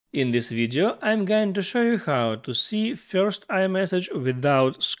In this video, I'm going to show you how to see first iMessage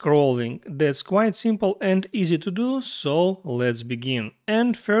without scrolling. That's quite simple and easy to do, so let's begin.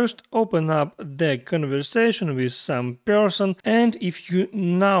 And first, open up the conversation with some person, and if you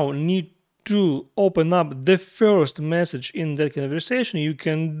now need to open up the first message in that conversation, you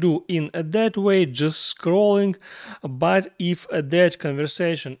can do in that way, just scrolling. But if that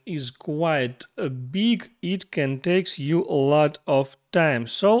conversation is quite big, it can take you a lot of time.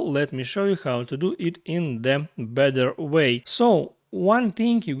 So let me show you how to do it in the better way. So one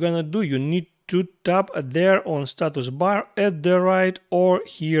thing you're gonna do, you need to tap there on status bar at the right or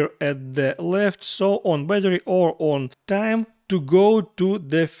here at the left, so on battery or on time, to go to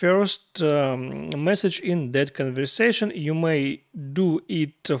the first message in that conversation. You may do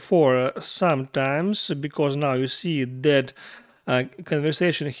it for some times, because now you see that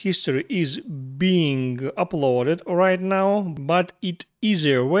conversation history is being uploaded right now, but it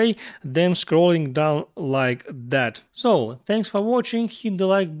easier way than scrolling down like that. So thanks for watching, hit the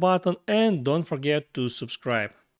like button and don't forget to subscribe.